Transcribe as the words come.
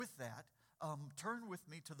turn with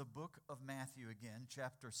me to the book of Matthew again,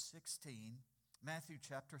 chapter 16. Matthew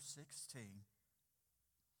chapter 16.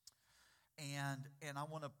 And I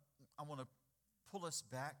want to pull us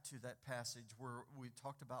back to that passage where we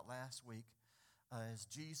talked about last week as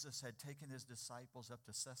Jesus had taken his disciples up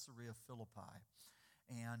to Caesarea Philippi.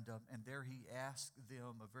 And there he asked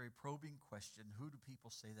them a very probing question: who do people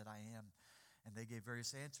say that I am? And they gave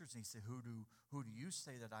various answers. And he said, who do you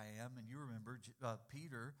say that I am? And you remember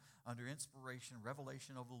Peter, under inspiration,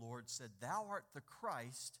 revelation of the Lord, said, thou art the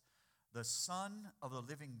Christ, the Son of the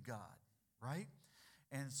living God. Right?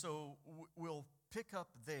 And so we'll pick up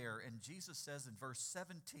there. And Jesus says in verse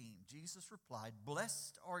 17, Jesus replied,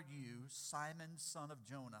 blessed are you, Simon, son of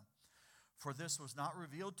Jonah. For this was not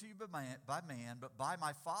revealed to you by man, but by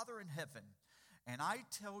my Father in heaven. And I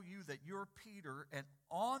tell you that you're Peter, and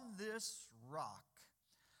on this rock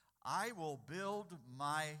I will build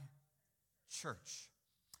my church.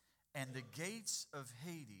 And the gates of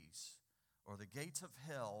Hades, or the gates of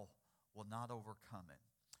hell, will not overcome it.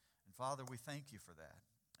 And Father, we thank you for that.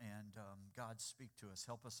 And God, speak to us.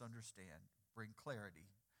 Help us understand. Bring clarity.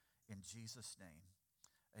 In Jesus' name,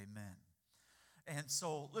 amen. And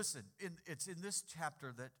so, listen, it's in this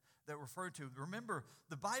chapter that referred to. Remember,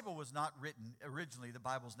 the Bible was not written, originally the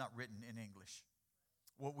Bible is not written in English.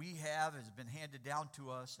 What we have has been handed down to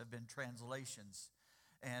us have been translations.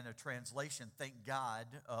 And a translation, thank God,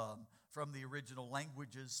 from the original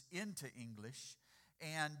languages into English.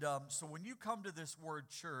 And so when you come to this word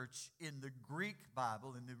church in the Greek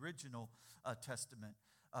Bible, in the original Testament,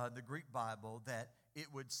 the Greek Bible, that it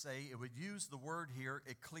would use the word here,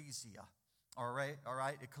 Ekklesia. All right,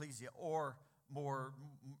 Ekklesia, or more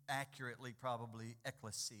accurately, probably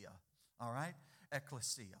Ekklesia. All right,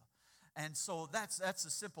 Ekklesia. And so that's the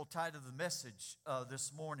simple title of the message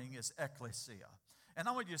this morning is Ekklesia. And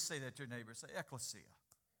I want you to say that to your neighbor. Say Ekklesia.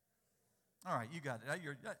 All right, you got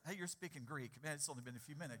it. You're speaking Greek. Man, it's only been a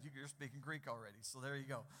few minutes. You're speaking Greek already. So there you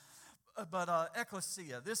go. But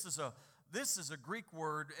Ekklesia, this is a Greek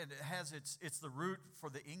word, and it's the root for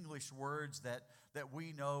the English words that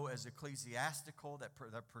we know as ecclesiastical, that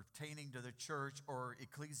pertaining to the church, or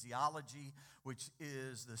ecclesiology, which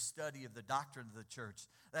is the study of the doctrine of the church.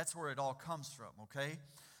 That's where it all comes from, okay?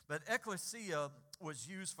 But Ekklesia was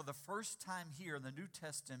used for the first time here in the New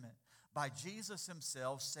Testament by Jesus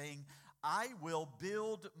himself, saying, I will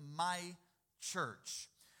build my church.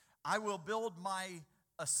 I will build my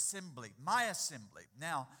assembly.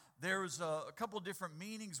 Now, there's a couple different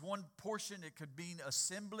meanings. One portion, it could mean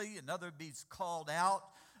assembly. Another means called out.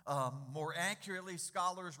 More accurately,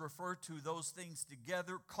 scholars refer to those things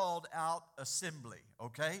together, called out assembly,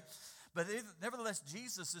 okay? But nevertheless,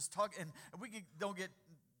 Jesus is talking, and we don't get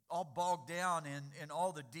all bogged down in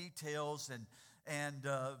all the details and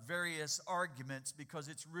various arguments, because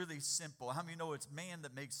it's really simple. How many know it's man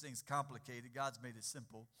that makes things complicated? God's made it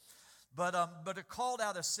simple. But a called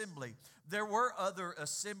out assembly. There were other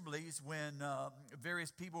assemblies when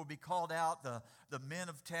various people would be called out. The men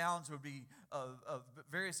of towns would be,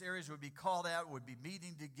 various areas would be called out, would be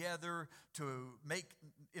meeting together to make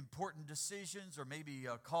important decisions, or maybe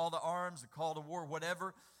a call to arms, a call to war,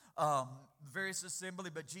 whatever. Various assembly.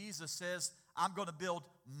 But Jesus says, I'm going to build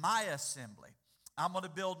my assembly. I'm going to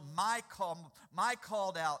build my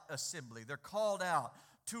called out assembly. They're called out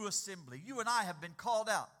to assembly. You and I have been called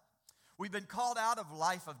out. We've been called out of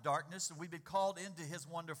life of darkness, and we've been called into his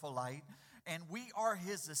wonderful light, and we are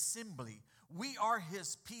his assembly. We are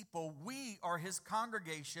his people. We are his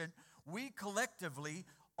congregation. We collectively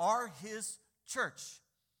are his church,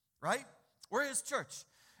 right? We're his church.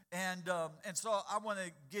 And so I want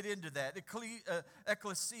to get into that.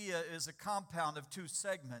 Ekklesia is a compound of two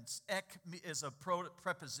segments. Ek is a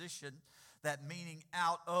preposition, that meaning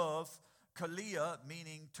out of, kalia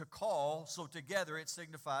meaning to call. So together it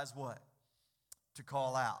signifies what? To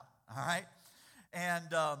call out. All right?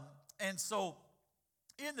 And so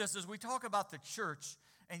in this, as we talk about the church,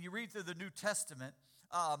 and you read through the New Testament,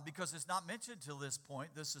 because it's not mentioned till this point.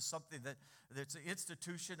 This is something that's an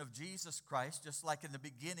institution of Jesus Christ, just like in the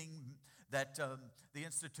beginning that the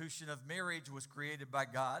institution of marriage was created by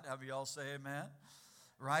God. Have you all say amen?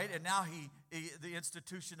 Right? And now the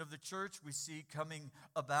institution of the church we see coming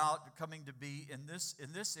to be in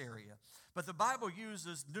this area. But the Bible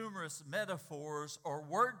uses numerous metaphors or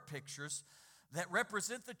word pictures that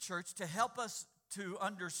represent the church to help us to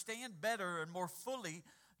understand better and more fully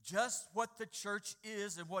just what the church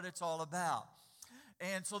is and what it's all about.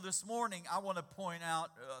 And so this morning, I want to point out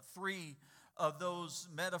three of those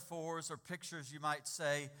metaphors or pictures, you might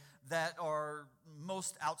say, that are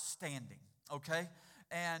most outstanding, okay?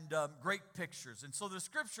 And great pictures. And so the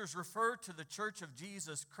scriptures refer to the church of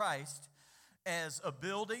Jesus Christ as a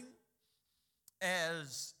building,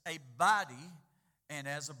 as a body, and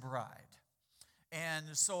as a bride. And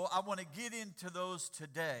so I want to get into those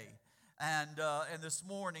today and this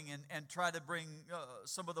morning and try to bring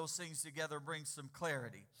some of those things together, bring some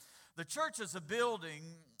clarity. The church as a building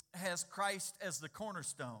has Christ as the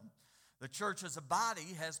cornerstone. The church as a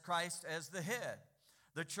body has Christ as the head.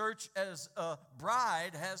 The church as a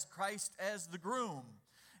bride has Christ as the groom.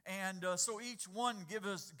 And so each one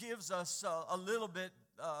gives us a little bit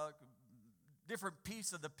different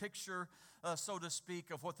piece of the picture, so to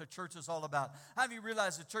speak, of what the church is all about. How do you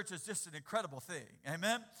realize the church is just an incredible thing?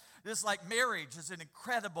 Amen? Just like marriage is an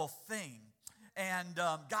incredible thing. And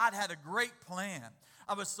God had a great plan.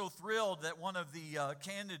 I was so thrilled that one of the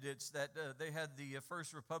candidates that they had the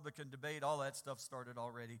first Republican debate, all that stuff started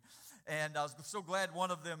already. And I was so glad one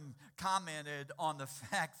of them commented on the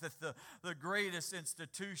fact that the greatest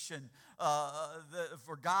institution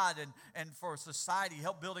for God and for society,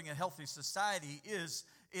 help building a healthy society is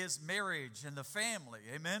marriage and the family.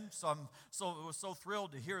 Amen? So I'm so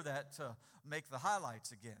thrilled to hear that make the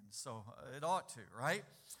highlights again. So it ought to, right?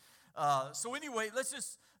 So anyway, let's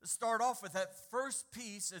just start off with that first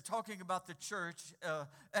piece, talking about the church,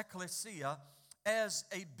 Ekklesia, as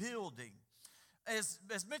a building. As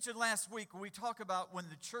mentioned last week, when we talk about when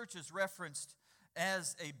the church is referenced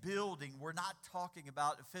as a building, we're not talking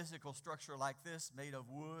about a physical structure like this, made of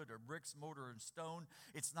wood or bricks, mortar, and stone.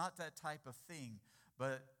 It's not that type of thing,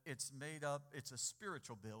 but it's a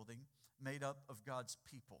spiritual building made up of God's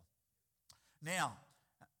people. Now,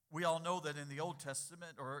 we all know that in the Old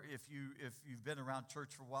Testament, or if you've been around church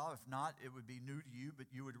for a while, if not, it would be new to you, but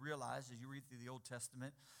you would realize as you read through the Old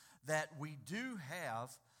Testament that we do have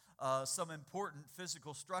some important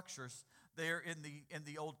physical structures there in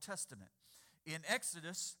the Old Testament. In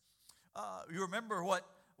Exodus, you remember what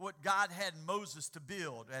God had Moses to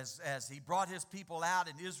build as he brought his people out,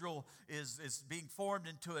 and Israel is being formed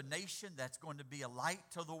into a nation that's going to be a light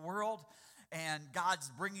to the world. And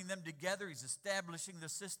God's bringing them together. He's establishing the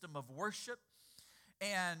system of worship.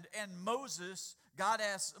 And God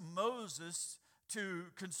asked Moses to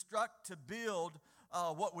build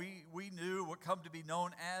what we knew would come to be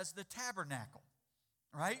known as the tabernacle,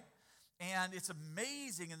 right? And it's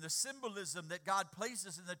amazing in the symbolism that God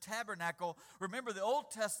places in the tabernacle. Remember, the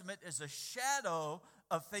Old Testament is a shadow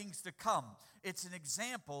of things to come. It's an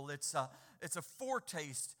example. It's a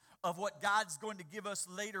foretaste of what God's going to give us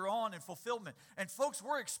later on in fulfillment. And folks,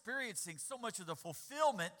 we're experiencing so much of the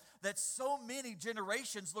fulfillment that so many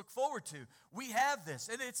generations look forward to. We have this,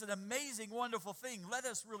 and it's an amazing, wonderful thing. Let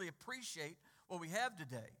us really appreciate what we have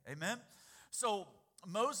today. Amen? So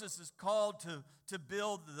Moses is called to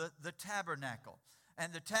build the tabernacle.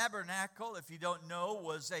 And the tabernacle, if you don't know,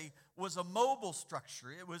 was a mobile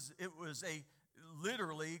structure. It was a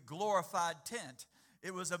literally glorified tent.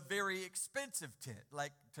 It was a very expensive tent.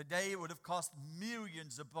 Like today, it would have cost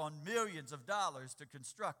millions upon millions of dollars to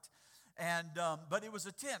construct. But it was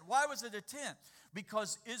a tent. Why was it a tent?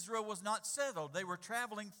 Because Israel was not settled. They were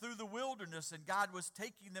traveling through the wilderness, and God was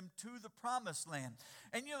taking them to the promised land.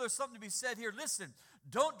 And there's something to be said here. Listen,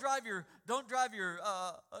 don't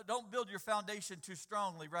build your foundation too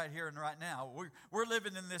strongly right here and right now. We're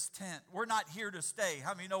living in this tent. We're not here to stay.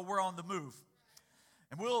 How many know we're on the move?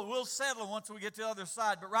 And we'll settle once we get to the other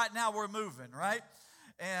side. But right now we're moving, right?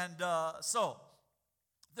 And so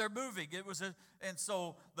they're moving.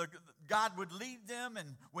 God would lead them,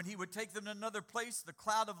 and when he would take them to another place, the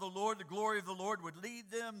cloud of the Lord, the glory of the Lord would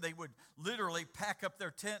lead them. They would literally pack up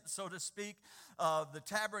their tent, so to speak, the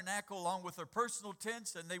tabernacle along with their personal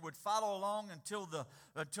tents, and they would follow along until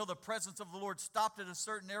the presence of the Lord stopped at a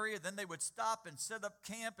certain area. Then they would stop and set up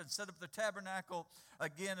camp and set up the tabernacle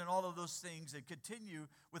again, and all of those things, and continue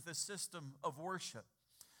with the system of worship.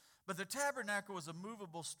 But the tabernacle was a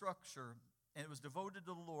movable structure, and it was devoted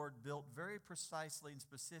to the Lord, built very precisely and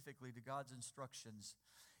specifically to God's instructions.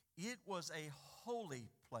 It was a holy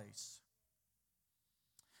place,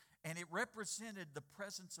 and it represented the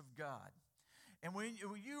presence of God. And when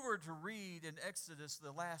you were to read in Exodus,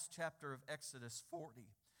 the last chapter of Exodus 40,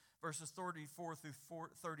 verses 34 through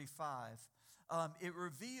 35, it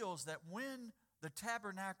reveals that when the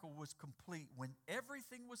tabernacle was complete, when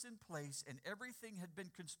everything was in place and everything had been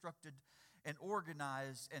constructed and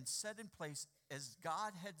organized and set in place as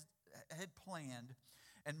God had planned,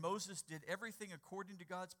 and Moses did everything according to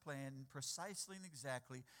God's plan, precisely and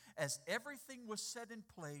exactly, as everything was set in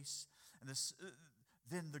place, and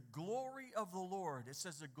then the glory of the Lord, it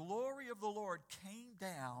says the glory of the Lord came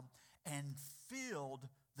down and filled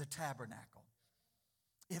the tabernacle.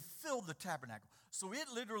 It filled the tabernacle. So it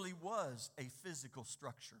literally was a physical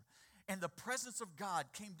structure. and the presence of God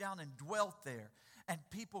came down and dwelt there. And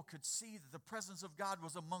people could see that the presence of God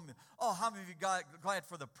was among them. Oh, how many of you got glad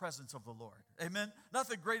for the presence of the Lord? Amen?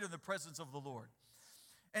 Nothing greater than the presence of the Lord.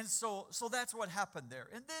 And so that's what happened there.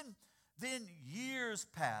 And then years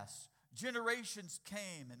passed. Generations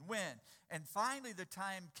came and went. And finally the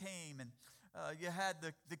time came, and you had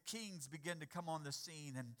the kings begin to come on the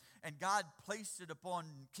scene. And God placed it upon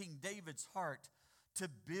King David's heart to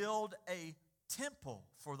build a temple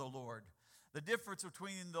for the Lord. The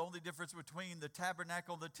only difference between the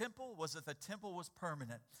tabernacle and the temple was that the temple was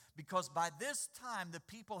permanent. Because by this time, the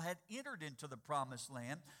people had entered into the promised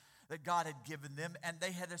land that God had given them, and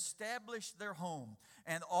they had established their home.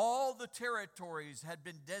 And all the territories had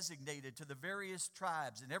been designated to the various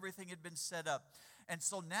tribes, and everything had been set up. And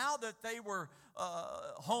so now that they were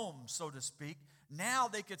home, so to speak, now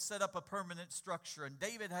they could set up a permanent structure. And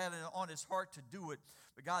David had it on his heart to do it.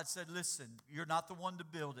 But God said, listen, you're not the one to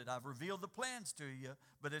build it. I've revealed the plans to you,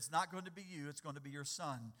 but it's not going to be you. It's going to be your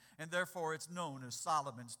son. And therefore, it's known as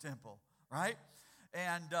Solomon's temple, right?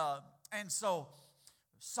 And so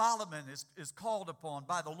Solomon is called upon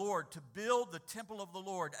by the Lord to build the temple of the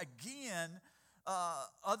Lord. Again,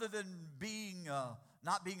 other than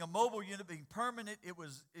not being a mobile unit, being permanent, it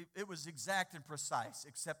was exact and precise,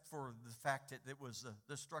 except for the fact that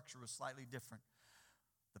the structure was slightly different.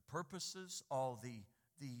 The purposes, all the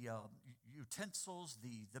utensils,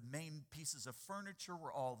 the main pieces of furniture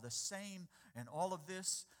were all the same, and all of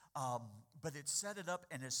this. But it set it up,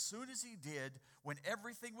 and as soon as he did, when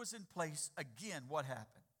everything was in place, again, what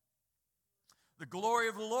happened? The glory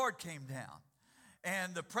of the Lord came down,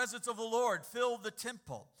 and the presence of the Lord filled the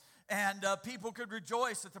temple. And people could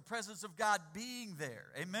rejoice at the presence of God being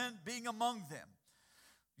there. Amen? Being among them.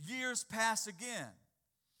 Years pass again.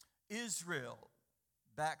 Israel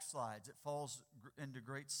backslides. It falls into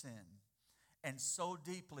great sin. And so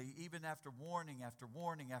deeply, even after warning after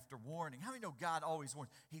warning after warning. How many know God always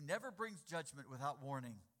warns? He never brings judgment without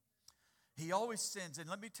warning. He always sends. And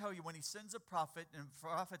let me tell you, when he sends a prophet, and the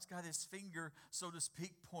prophet's got his finger, so to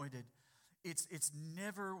speak, pointed, it's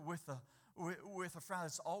never with a frown.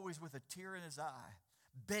 It's always with a tear in his eye,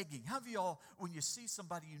 begging. How many of y'all, when you see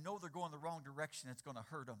somebody, you know they're going the wrong direction, it's going to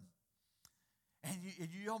hurt them. And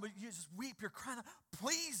you just weep, you're crying out,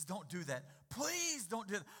 please don't do that. Please don't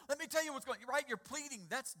do that. Let me tell you what's going on. Right? You're pleading.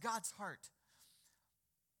 That's God's heart.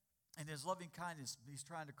 And his loving kindness, he's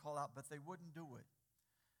trying to call out, but they wouldn't do it.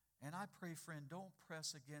 And I pray, friend, don't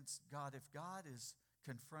press against God. If God is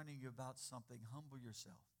confronting you about something, humble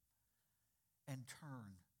yourself and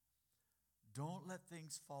turn. Don't let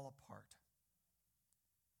things fall apart.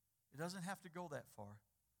 It doesn't have to go that far.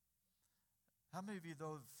 How many of you,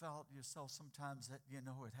 though, felt yourself sometimes that, it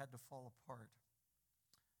had to fall apart?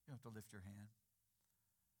 You don't have to lift your hand.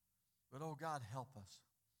 But, oh, God, help us.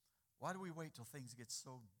 Why do we wait till things get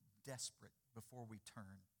so desperate before we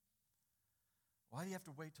turn? Why do you have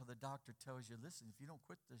to wait till the doctor tells you, listen, if you don't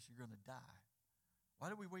quit this, you're going to die? Why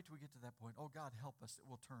do we wait till we get to that point? Oh, God, help us that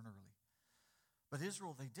we'll turn early. But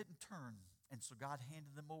Israel, they didn't turn, and so God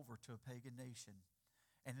handed them over to a pagan nation.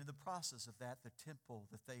 And in the process of that, the temple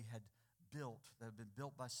that they had built, that had been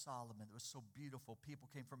built by Solomon, it was so beautiful.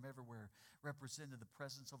 People came from everywhere, represented the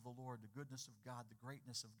presence of the Lord, the goodness of God, the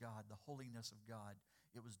greatness of God, the holiness of God.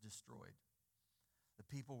 It was destroyed. The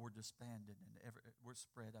people were disbanded and were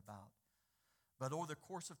spread about. But over the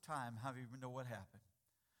course of time, how do you even know what happened?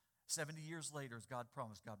 70 years later, as God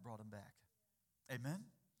promised, God brought them back.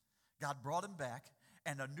 Amen? God brought them back,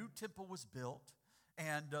 and a new temple was built,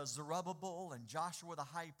 and Zerubbabel and Joshua the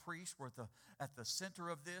high priest were at the center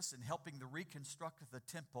of this and helping to reconstruct the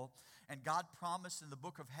temple. And God promised in the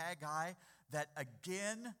book of Haggai that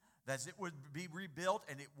again, that it would be rebuilt,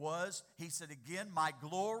 and it was. He said, again, my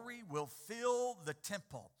glory will fill the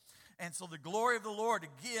temple. And so the glory of the Lord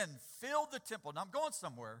again filled the temple. Now I'm going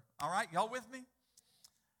somewhere, all right? Y'all with me?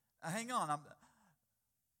 Hang on.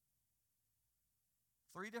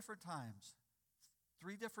 3 different times,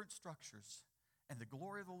 3 different structures, and the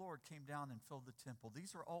glory of the Lord came down and filled the temple.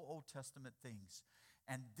 These are all Old Testament things.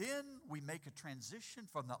 And then we make a transition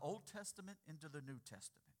from the Old Testament into the New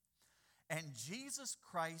Testament. And Jesus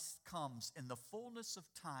Christ comes in the fullness of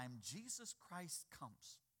time. Jesus Christ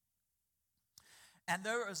comes. And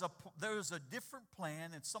there is a different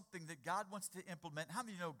plan and something that God wants to implement. How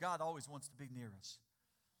many of you know God always wants to be near us?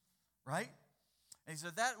 Right? And he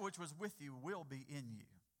said, that which was with you will be in you.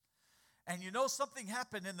 And something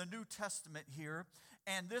happened in the New Testament here.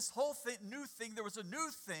 And this whole new thing, there was a new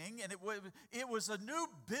thing, and it was a new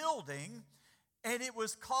building, and it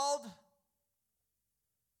was called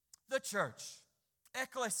the church,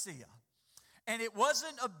 Ekklesia. And it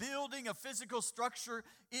wasn't a building, a physical structure.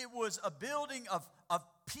 It was a building of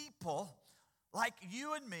people like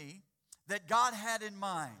you and me that God had in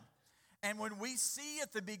mind. And when we see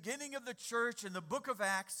at the beginning of the church in the book of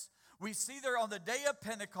Acts, we see there on the day of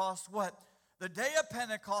Pentecost, what? The day of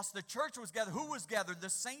Pentecost, the church was gathered. Who was gathered?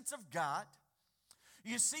 The saints of God.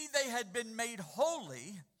 You see, they had been made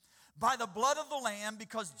holy by the blood of the Lamb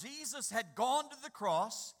because Jesus had gone to the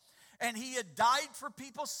cross and he had died for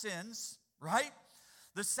people's sins, right?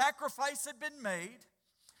 The sacrifice had been made.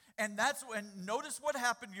 And that's when, notice what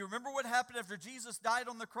happened. You remember what happened after Jesus died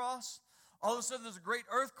on the cross? All of a sudden there's a great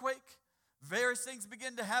earthquake. Various things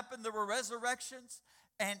began to happen. There were resurrections.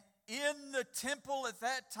 And in the temple at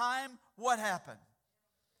that time, what happened?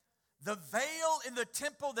 The veil in the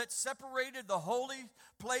temple that separated the holy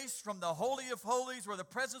place from the Holy of Holies, where the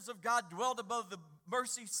presence of God dwelled above the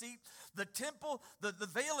mercy seat, the temple, the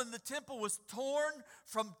veil in the temple was torn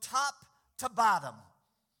from top to bottom.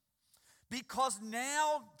 Because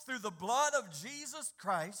now, through the blood of Jesus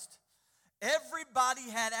Christ, everybody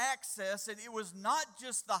had access, and it was not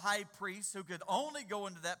just the high priest who could only go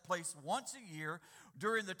into that place once a year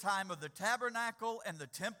during the time of the tabernacle and the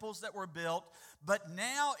temples that were built, but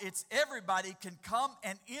now it's everybody can come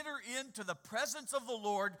and enter into the presence of the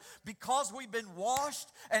Lord because we've been washed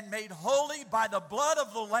and made holy by the blood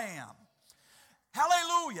of the Lamb.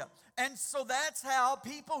 Hallelujah. And so that's how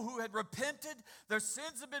people who had repented, their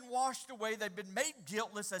sins have been washed away, they've been made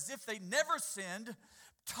guiltless as if they never sinned,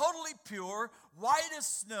 totally pure, white as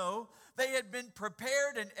snow. They had been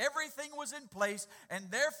prepared and everything was in place.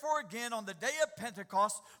 And therefore, again, on the day of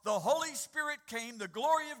Pentecost, the Holy Spirit came, the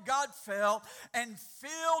glory of God fell and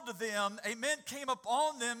filled them, amen, came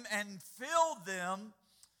upon them and filled them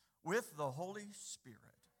with the Holy Spirit.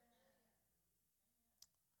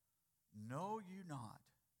 Know you not,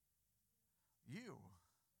 you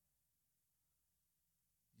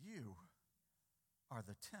are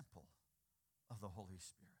the temple of the Holy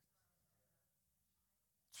Spirit.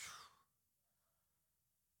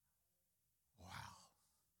 Wow.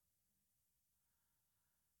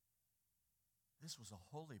 This was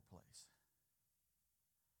a holy place.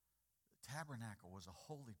 The tabernacle was a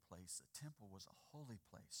holy place. The temple was a holy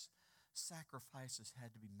place. Sacrifices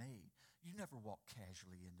had to be made. You never walked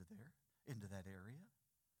casually into that area.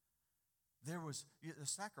 The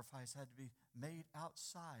sacrifice had to be made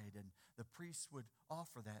outside, and the priests would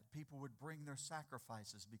offer that. People would bring their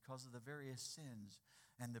sacrifices because of the various sins,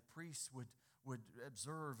 and the priests would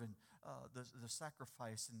observe and the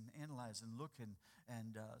sacrifice and analyze and look and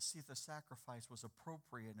see if the sacrifice was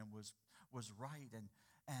appropriate and was right, and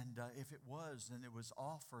if it was, then it was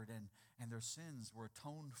offered, and their sins were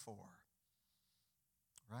atoned for.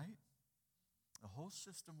 Right? The whole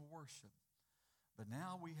system of worship. But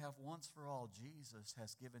now we have once for all, Jesus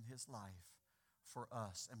has given his life for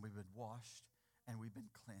us, and we've been washed and we've been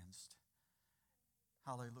cleansed.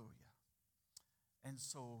 Hallelujah. And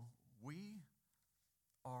so we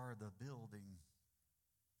are the building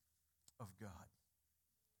of God.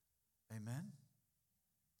 Amen?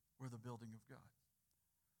 We're the building of God.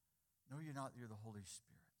 No, you're not. You're the Holy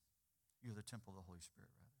Spirit. You're the temple of the Holy Spirit,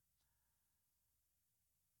 rather.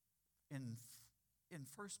 In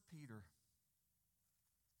 1 Peter,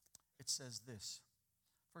 it says this.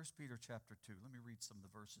 1 Peter chapter 2. Let me read some of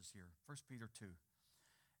the verses here. 1 Peter 2.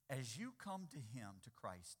 As you come to him, to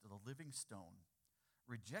Christ, the living stone,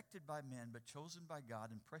 rejected by men but chosen by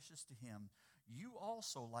God and precious to him, you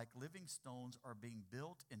also, like living stones, are being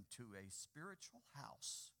built into a spiritual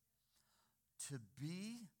house to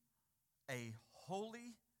be a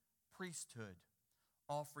holy priesthood,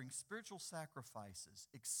 offering spiritual sacrifices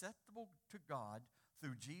acceptable to God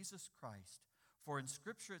through Jesus Christ. For in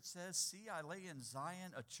Scripture it says, see, I lay in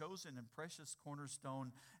Zion a chosen and precious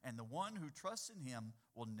cornerstone, and the one who trusts in him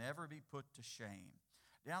will never be put to shame.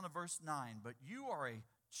 Down to verse 9, but you are a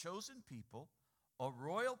chosen people, a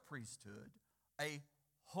royal priesthood, a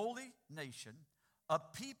holy nation, a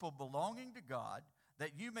people belonging to God,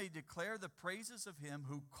 that you may declare the praises of him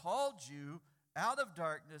who called you out of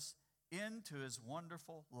darkness into his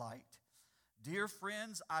wonderful light. Dear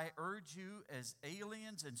friends, I urge you as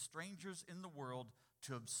aliens and strangers in the world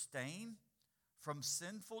to abstain from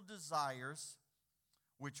sinful desires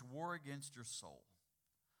which war against your soul.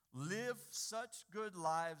 Live such good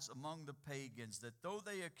lives among the pagans that though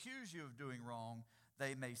they accuse you of doing wrong,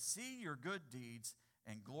 they may see your good deeds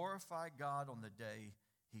and glorify God on the day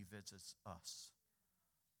he visits us.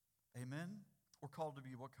 Amen? We're called to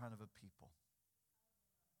be what kind of a people?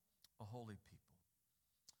 A holy people.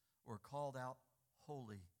 We're called out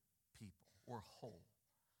holy people. We're whole.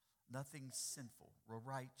 Nothing sinful. We're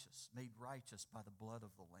righteous, made righteous by the blood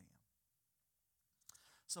of the Lamb.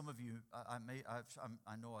 Some of you, I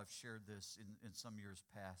know I've shared this in some years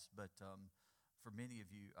past, but for many of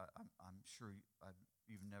you, I'm sure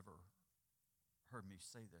you've never heard me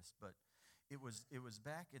say this, but it was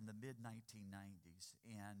back in the mid 1990s,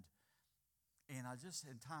 and I just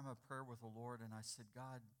in time of prayer with the Lord, and I said,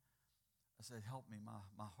 God, I said, help me.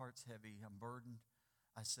 My heart's heavy. I'm burdened.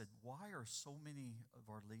 I said, why are so many of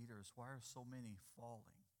our leaders? Why are so many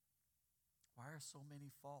falling? Why are so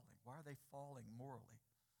many falling? Why are they falling morally?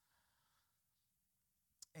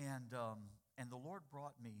 And the Lord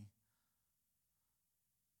brought me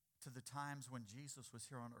to the times when Jesus was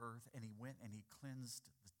here on earth, and he went and he cleansed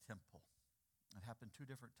the temple. It happened 2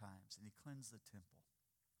 different times, and he cleansed the temple.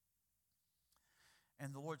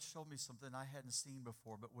 And the Lord showed me something I hadn't seen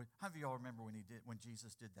before. But how many of y'all remember when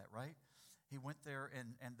Jesus did that, right? He went there,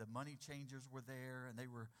 and the money changers were there, and they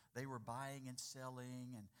were buying and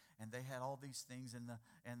selling, and they had all these things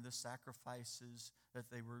and the sacrifices that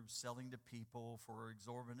they were selling to people for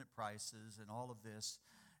exorbitant prices and all of this.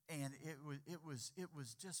 And it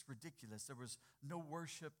was just ridiculous. There was no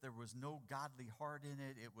worship. There was no godly heart in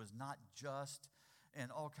it. It was not just,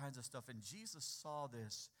 and all kinds of stuff. And Jesus saw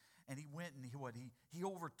this, and he went and he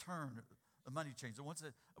overturned the money changer.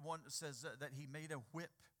 One says that he made a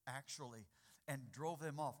whip actually and drove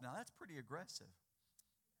them off. Now that's pretty aggressive,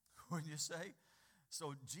 wouldn't you say?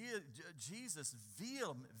 So Jesus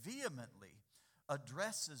vehemently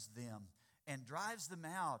addresses them and drives them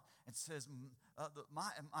out and says,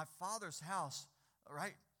 my Father's house,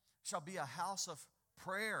 right, shall be a house of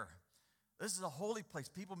prayer. This is a holy place.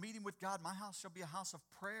 People meeting with God. My house shall be a house of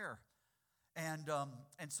prayer. And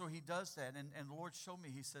so he does that. And the Lord showed me,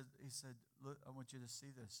 he said, look, I want you to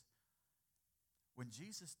see this. When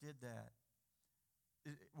Jesus did that,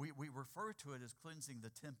 we refer to it as cleansing the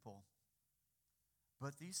temple.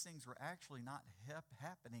 But these things were actually not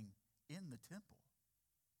happening in the temple.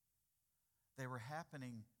 They were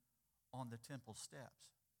happening on the temple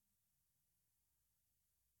steps.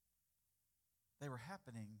 They were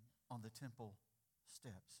happening on the temple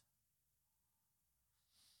steps.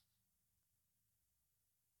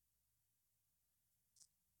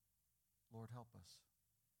 Lord, help us.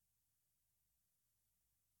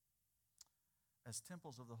 As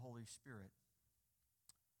temples of the Holy Spirit,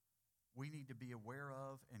 we need to be aware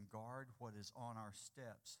of and guard what is on our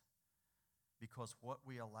steps, because what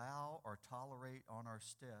we allow or tolerate on our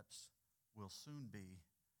steps will soon be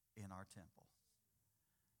in our temple.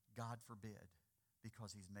 God forbid,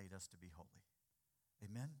 because he's made us to be holy.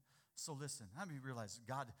 Amen? So listen, how many realize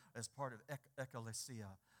God, as part of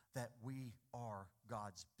Ekklesia, that we are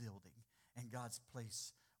God's building and God's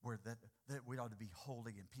place where that we ought to be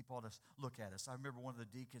holy and people ought to look at us. I remember one of the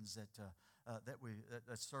deacons that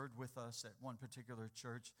served with us at one particular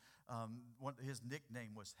church. His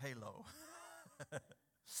nickname was Halo.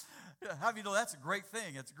 Yeah, how do you know that's a great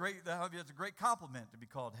thing? It's great. It's a great compliment to be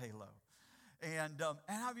called Halo. And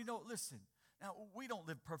how do you know? Listen, now we don't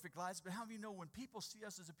live perfect lives, but how do you know when people see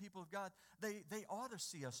us as a people of God, they ought to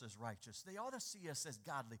see us as righteous. They ought to see us as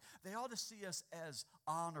godly. They ought to see us as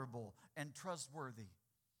honorable and trustworthy,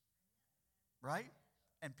 right?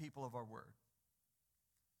 And people of our word.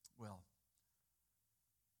 Well,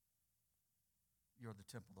 you're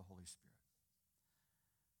the temple of the Holy Spirit.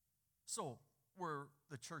 So, where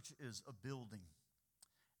the church is a building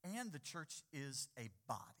and the church is a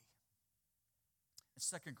body. In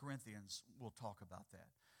 2 Corinthians, we'll talk about that.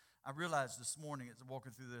 I realized this morning as I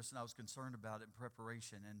walking through this, and I was concerned about it in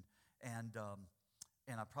preparation, and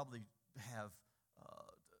I probably have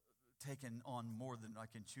taken on more than I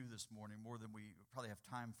can chew this morning, more than we probably have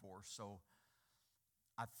time for. So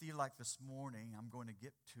I feel like this morning I'm going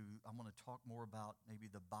to talk more about maybe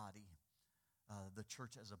the body, the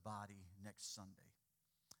church as a body next Sunday.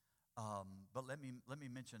 But let me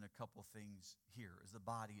mention a couple things here, as the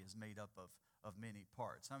body is made up of many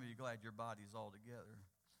parts. How many of you glad your body's all together?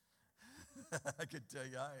 I can tell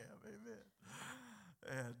you I am, amen.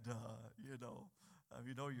 And,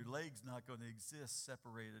 your leg's not going to exist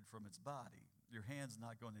separated from its body. Your hand's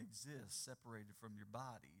not going to exist separated from your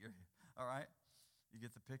body. All right? You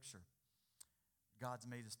get the picture. God's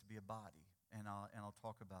made us to be a body, and I'll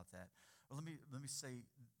talk about that. Well, let me say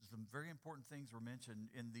some very important things were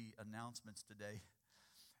mentioned in the announcements today,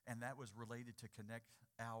 and that was related to Connect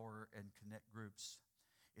Hour and Connect Groups.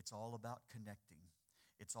 It's all about connecting.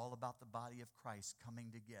 It's all about the body of Christ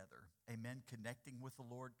coming together. Amen. Connecting with the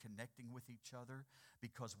Lord, connecting with each other,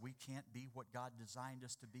 because we can't be what God designed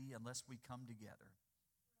us to be unless we come together.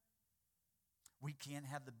 We can't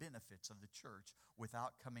have the benefits of the church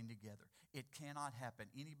without coming together. It cannot happen.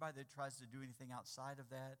 Anybody that tries to do anything outside of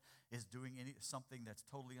that is doing something that's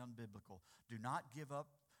totally unbiblical. Do not give up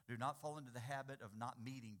Do not fall into the habit of not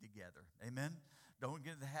meeting together. Amen? Don't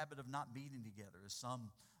get in the habit of not meeting together, as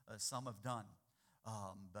some have done.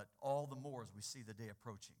 But all the more as we see the day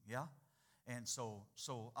approaching. Yeah? And so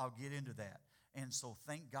I'll get into that. And so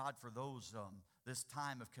thank God for those, this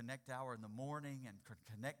time of Connect Hour in the morning and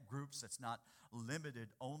Connect groups that's not limited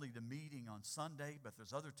only to meeting on Sunday, but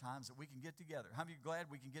there's other times that we can get together. How many of you glad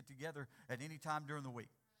we can get together at any time during the week?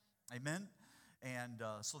 Amen? And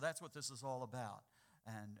so that's what this is all about.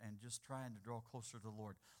 And just trying to draw closer to the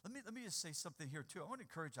Lord. Let me just say something here too. I want to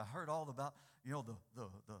encourage. I heard all about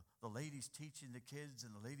the ladies teaching the kids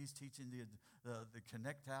and the ladies teaching the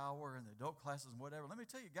Connect Hour and the adult classes and whatever. Let me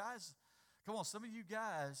tell you guys, come on, some of you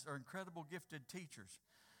guys are incredible gifted teachers.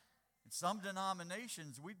 In some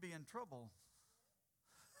denominations, we'd be in trouble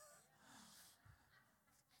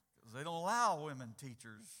because they don't allow women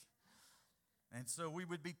teachers, and so we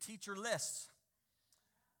would be teacherless.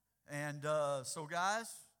 And so, guys,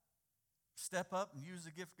 step up and use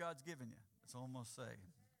the gift God's given you. That's all I'm going to say.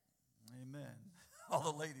 Amen. All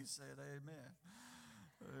the ladies said amen.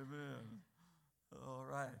 Amen. All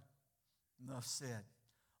right. Enough said.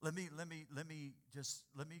 Let me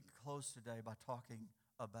close today by talking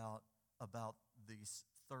about this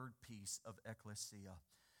third piece of Ekklesia,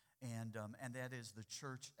 and that is the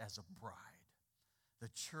church as a bride. The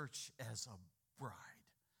church as a bride.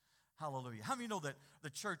 Hallelujah. How many know that the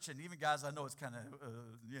church, and even guys, I know it's kind of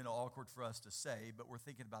awkward for us to say, but we're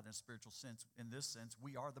thinking about it in a spiritual sense. In this sense,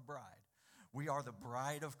 we are the bride. We are the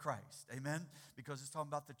bride of Christ. Amen? Because it's talking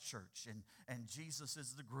about the church, and Jesus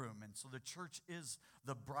is the groom. And so the church is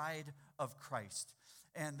the bride of Christ.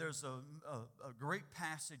 And there's a great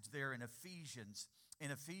passage there in Ephesians. In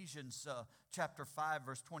Ephesians chapter 5,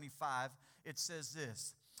 verse 25, it says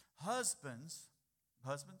this. Husbands,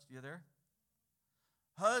 you there?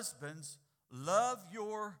 Husbands, love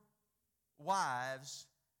your wives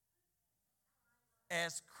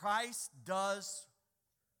as Christ does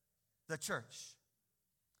the church,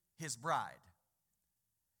 his bride.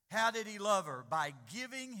 How did he love her? By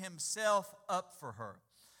giving himself up for her.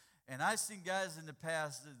 And I've seen guys in the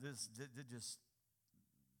past, they're just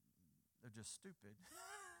stupid.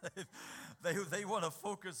 they want to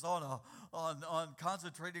focus on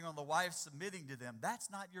concentrating on the wife submitting to them.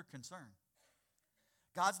 That's not your concern.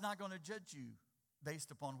 God's not going to judge you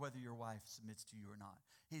based upon whether your wife submits to you or not.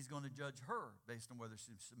 He's going to judge her based on whether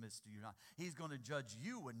she submits to you or not. He's going to judge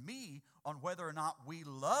you and me on whether or not we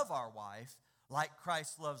love our wife like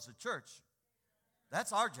Christ loves the church.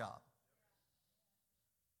 That's our job.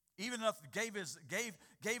 Even if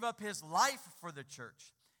gave up his life for the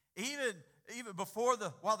church. Even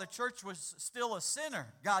while the church was still a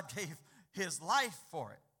sinner, God gave his life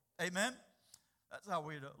for it. Amen? That's how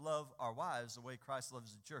we love our wives, the way Christ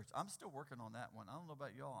loves the church. I'm still working on that one. I don't know about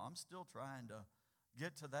y'all. I'm still trying to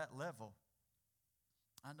get to that level.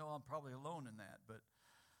 I know I'm probably alone in that, but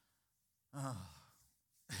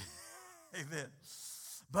amen.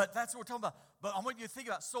 But that's what we're talking about. But I want you to think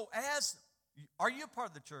about, are you a part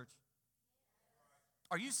of the church?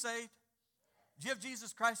 Are you saved? Do you have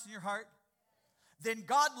Jesus Christ in your heart? Then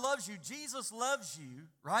God loves you. Jesus loves you,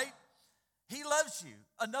 right? He loves you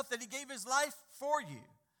enough that he gave his life for you.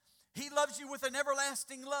 He loves you with an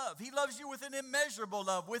everlasting love. He loves you with an immeasurable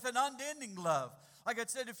love, with an unending love. Like I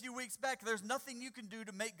said a few weeks back, there's nothing you can do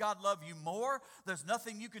to make God love you more. There's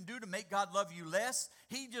nothing you can do to make God love you less.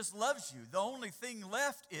 He just loves you. The only thing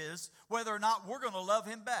left is whether or not we're going to love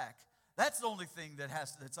him back. That's the only thing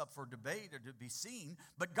that's up for debate or to be seen.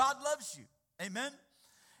 But God loves you. Amen?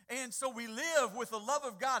 And so we live with the love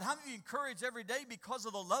of God. How many of you encourage every day because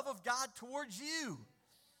of the love of God towards you?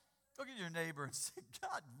 Look at your neighbor and say,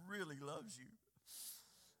 God really loves you.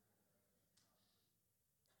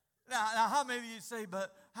 Now how many of you say,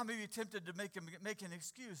 but how many of you tempted to make an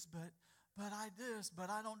excuse, but I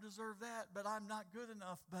don't deserve that, but I'm not good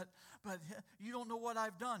enough, but you don't know what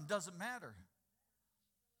I've done. Doesn't matter.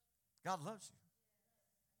 God loves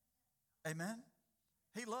you. Amen?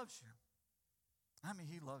 He loves you. I mean,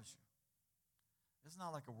 he loves you. It's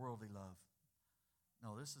not like a worldly love.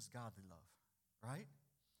 No, this is godly love, right?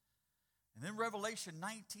 And then Revelation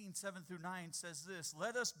 19, 7 through 9 says this,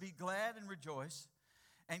 let us be glad and rejoice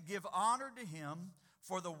and give honor to him,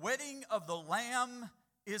 for the wedding of the Lamb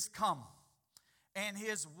is come, and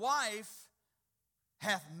his wife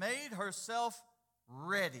hath made herself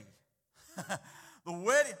ready. The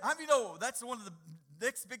wedding, how many know that's one of the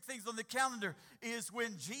next big things on the calendar is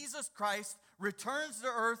when Jesus Christ returns to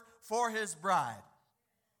earth for his bride.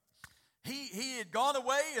 He had gone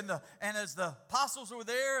away, and as the apostles were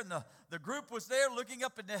there and the group was there looking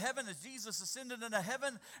up into heaven as Jesus ascended into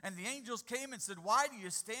heaven, and the angels came and said, "Why do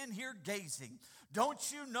you stand here gazing?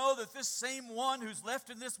 Don't you know that this same one who's left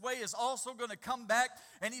in this way is also going to come back,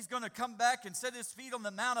 and he's going to come back and set his feet on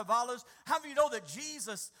the Mount of Olives?" How many know that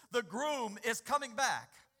Jesus, the groom, is coming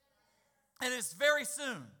back? And it's very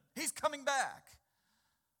soon. He's coming back.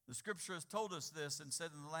 The scripture has told us this and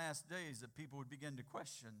said in the last days that people would begin to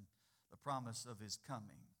question the promise of his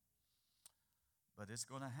coming. But it's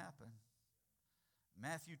going to happen.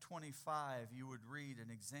 Matthew 25, you would read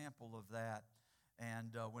an example of that.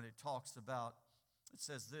 And when it talks about, it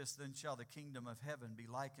says this, "Then shall the kingdom of heaven be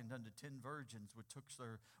likened unto 10 virgins which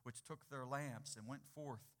took their lamps and went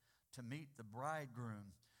forth to meet the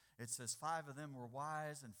bridegroom. It says 5 of them were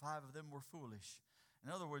wise and 5 of them were foolish." In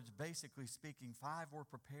other words, basically speaking, 5 were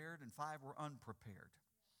prepared and 5 were unprepared.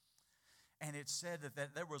 And it said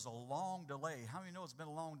that there was a long delay. How many know it's been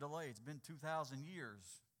a long delay? It's been 2,000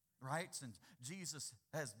 years, right? Since Jesus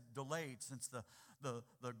has delayed, since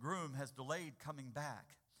the groom has delayed coming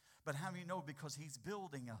back. But how many know because he's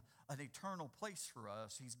building an eternal place for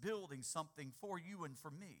us? He's building something for you and for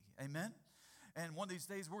me. Amen? And one of these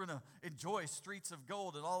days we're going to enjoy streets of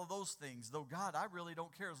gold and all of those things. Though, God, I really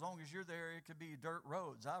don't care. As long as you're there, it could be dirt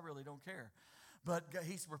roads. I really don't care. But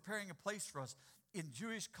he's preparing a place for us. In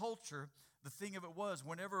Jewish culture, the thing of it was,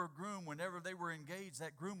 whenever they were engaged,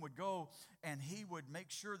 that groom would go and he would make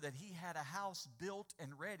sure that he had a house built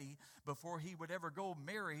and ready before he would ever go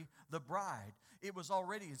marry the bride. It was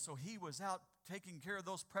already, and so he was out taking care of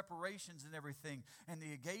those preparations and everything. And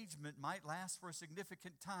the engagement might last for a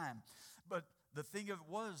significant time. But the thing of it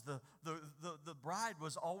was, the bride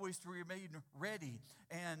was always to remain ready,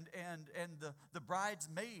 and the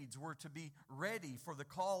bridesmaids were to be ready for the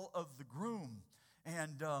call of the groom.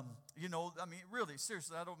 And, really,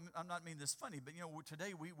 seriously, I'm not meaning this funny, but,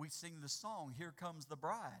 today we sing the song, "Here Comes the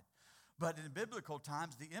Bride." But in biblical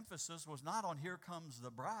times, the emphasis was not on "Here comes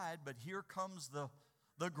the bride," but "Here comes the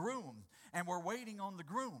groom." And we're waiting on the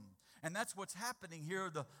groom. And that's what's happening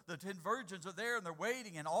here. The 10 virgins are there and they're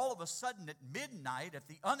waiting, and all of a sudden at midnight, at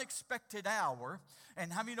the unexpected hour,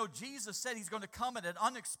 and how many know Jesus said he's going to come at an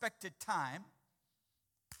unexpected time?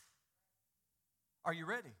 Are you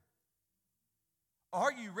ready?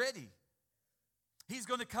 Are you ready? He's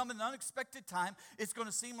going to come at an unexpected time. It's going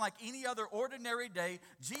to seem like any other ordinary day.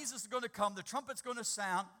 Jesus is going to come. The trumpet's going to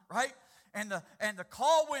sound, right? And the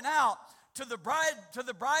call went out to the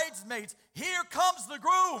bridesmaids. "Here comes the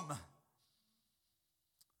groom."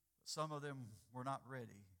 Some of them were not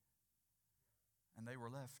ready, and they were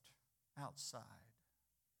left outside.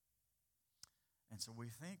 And so we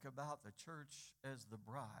think about the church as the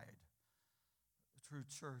bride. The true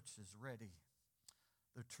church is ready.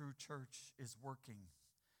 The true church is working,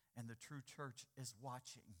 and the true church is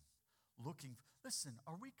watching, looking. Listen,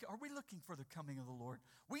 are we looking for the coming of the Lord?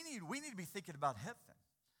 We need to be thinking about heaven.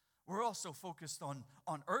 We're also focused on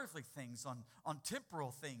earthly things, on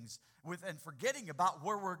temporal things, and forgetting about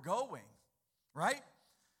where we're going, right?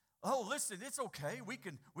 Oh, listen, it's okay. We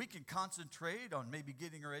can concentrate on maybe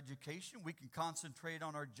getting our education. We can concentrate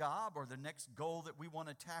on our job or the next goal that we want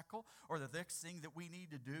to tackle or the next thing that we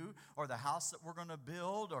need to do or the house that we're going to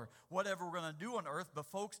build or whatever we're going to do on earth. But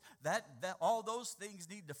folks, that all those things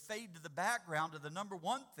need to fade to the background to the number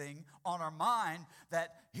one thing on our mind,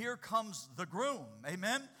 that here comes the groom.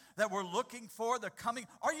 Amen? That we're looking for the coming.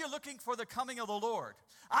 Are you looking for the coming of the Lord?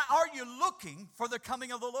 Are you looking for the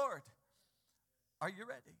coming of the Lord? Are you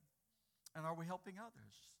ready? And are we helping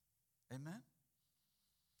others? Amen?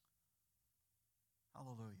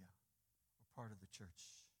 Hallelujah. We're part of the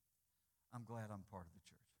church. I'm glad I'm part of the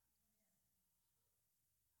church.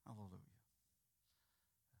 Hallelujah.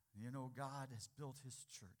 You know, God has built his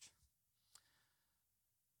church.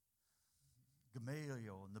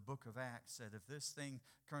 Gamaliel in the book of Acts said, if this thing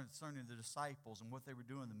concerning the disciples and what they were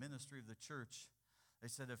doing in the ministry of the church, they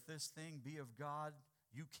said, if this thing be of God,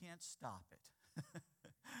 you can't stop it.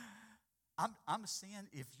 I'm saying,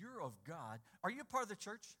 if you're of God, are you a part of the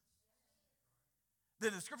church?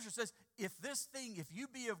 Then the scripture says, if you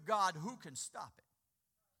be of God, who can stop it?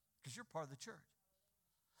 Because you're part of the church.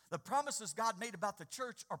 The promises God made about the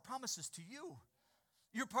church are promises to you.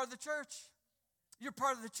 You're part of the church. You're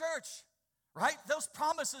part of the church, right? Those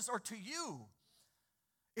promises are to you.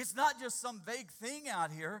 It's not just some vague thing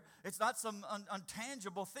out here. It's not some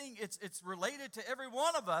untangible thing. It's related to every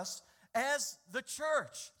one of us as the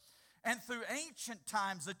church. And through ancient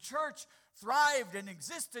times, the church thrived and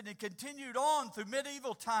existed and continued on through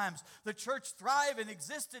medieval times. The church thrived and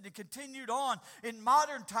existed and continued on. In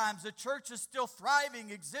modern times, the church is still thriving,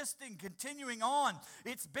 existing, continuing on.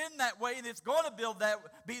 It's been that way, and it's going to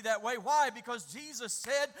be that way. Why? Because Jesus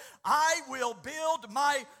said, I will build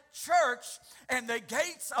my church, and the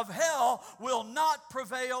gates of hell will not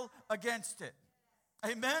prevail against it.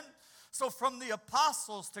 Amen? So from the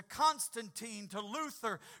apostles to Constantine to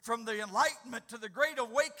Luther, from the Enlightenment to the Great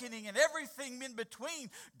Awakening and everything in between,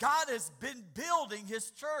 God has been building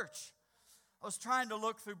His church. I was trying to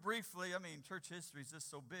look through briefly, church history is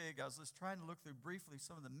just so big. I was just trying to look through briefly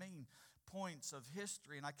some of the main points of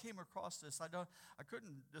history, and I came across this. I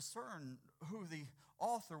couldn't discern who the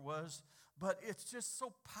author was, but it's just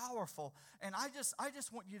so powerful. And I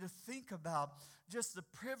just want you to think about just the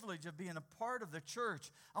privilege of being a part of the church.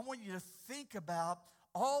 I want you to think about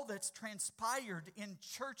all that's transpired in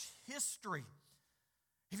church history.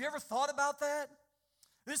 Have you ever thought about that?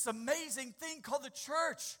 This amazing thing called the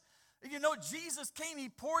church. You know, Jesus came, He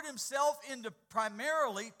poured Himself into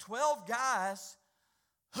primarily 12 guys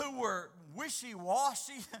who were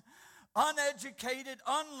wishy-washy, uneducated,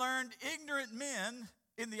 unlearned, ignorant men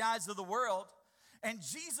in the eyes of the world. And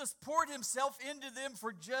Jesus poured Himself into them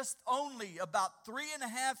for just only about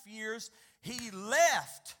 3.5 years. He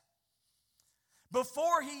left.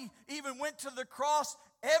 Before He even went to the cross,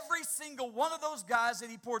 every single one of those guys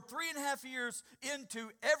that He poured 3.5 years into,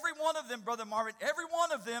 every one of them, Brother Marvin, every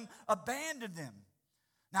one of them abandoned Him.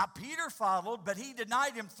 Now, Peter followed, but he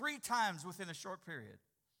denied Him 3 times within a short period.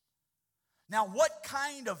 Now, what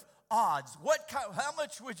kind of odds? How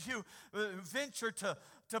much would you venture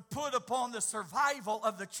to put upon the survival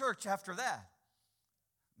of the church after that?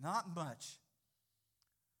 Not much.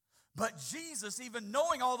 But Jesus, even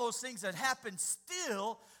knowing all those things that happened,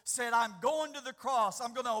 still said, I'm going to the cross.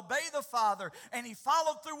 I'm going to obey the Father. And He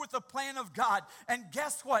followed through with the plan of God. And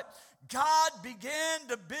guess what? God began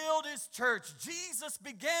to build His church. Jesus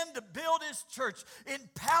began to build His church,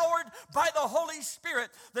 empowered by the Holy Spirit.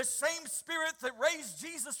 The same Spirit that raised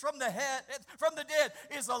Jesus from the dead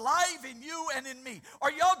is alive in you and in me.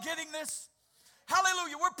 Are y'all getting this?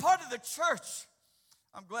 Hallelujah. We're part of the church.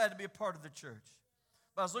 I'm glad to be a part of the church.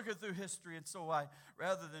 But I was looking through history, and so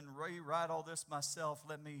rather than rewrite all this myself,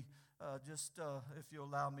 let me if you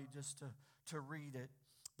allow me, just to read it.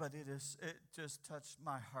 But it just touched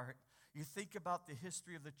my heart. You think about the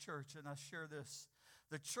history of the church, and I share this.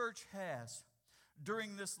 The church has,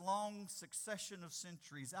 during this long succession of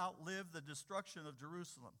centuries, outlived the destruction of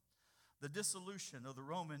Jerusalem, the dissolution of the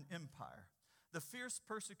Roman Empire, the fierce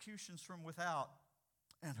persecutions from without,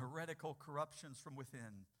 and heretical corruptions from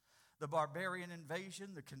within, the barbarian invasion,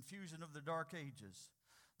 the confusion of the Dark Ages,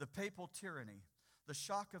 the papal tyranny, the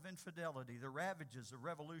shock of infidelity, the ravages of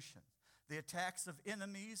revolution, the attacks of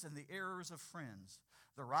enemies and the errors of friends,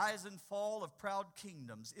 the rise and fall of proud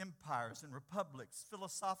kingdoms, empires, and republics,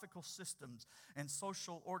 philosophical systems, and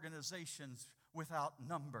social organizations without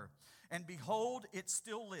number. And behold, it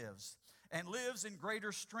still lives, and lives in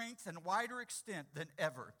greater strength and wider extent than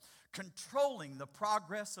ever, controlling the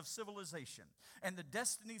progress of civilization and the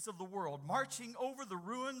destinies of the world, marching over the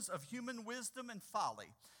ruins of human wisdom and folly,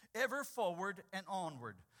 ever forward and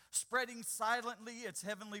onward, spreading silently its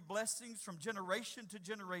heavenly blessings from generation to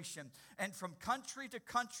generation and from country to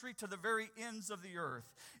country to the very ends of the earth.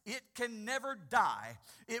 It can never die.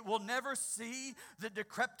 It will never see the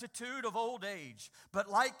decrepitude of old age. But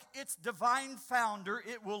like its divine founder,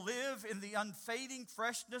 it will live in the unfading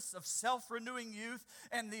freshness of self-renewing youth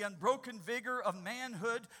and the unbroken vigor of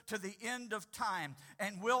manhood to the end of time,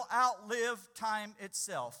 and will outlive time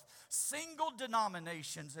itself. Single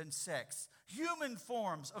denominations and sects, human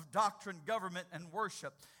forms of doctrine, government, and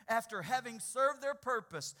worship, after having served their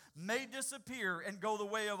purpose, may disappear and go the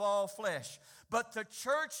way of all flesh. But the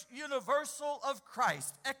church universal of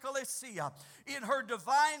Christ, Ekklesia, in her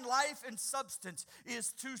divine life and substance,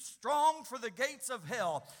 is too strong for the gates of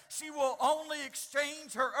hell. She will only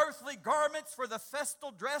exchange her earthly garments for the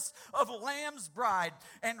festal dress of a lamb's bride,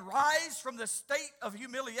 and rise from the state of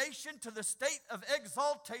humiliation to the state of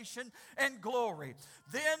exaltation and glory.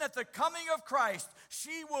 Then at the coming of Christ,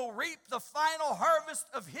 she will reap the final harvest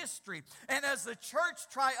of history, and as the church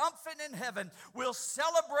triumphant in heaven will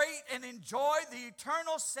celebrate and enjoy the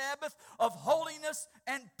eternal Sabbath of holiness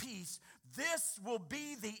and peace. This will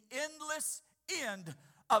be the endless end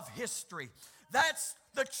of history. That's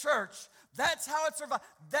the church. That's how it survives.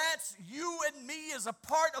 That's you and me as a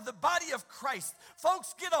part of the body of Christ.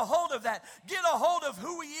 Folks, get a hold of that. Get a hold of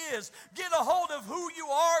who He is. Get a hold of who you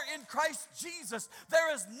are in Christ Jesus.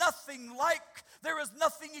 There is nothing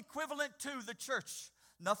equivalent to the church.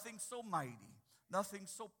 Nothing so mighty. Nothing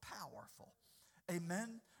so powerful.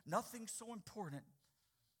 Amen. Nothing so important.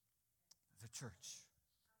 The church.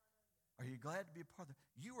 Are you glad to be a part of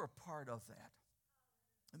that? You are part of that.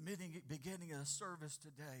 The beginning of the service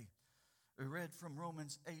today, we read from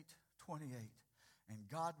Romans 8:28. And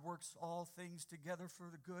God works all things together for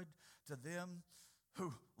the good to them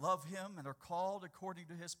who love Him and are called according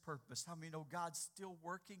to His purpose. How many know God's still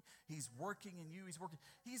working? He's working in you. He's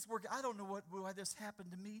working. I don't know why this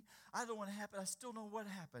happened to me. I don't want to happen. I still know what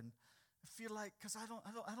happened. I feel like, because I don't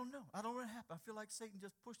know. I don't know what happened. I feel like Satan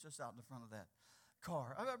just pushed us out in front of that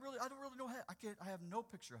car. I don't really know. I have no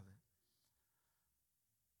picture of it.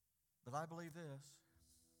 But I believe this,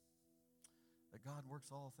 that God works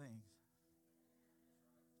all things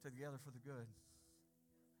together for the good.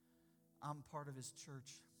 I'm part of His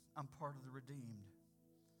church. I'm part of the redeemed.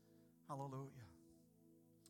 Hallelujah.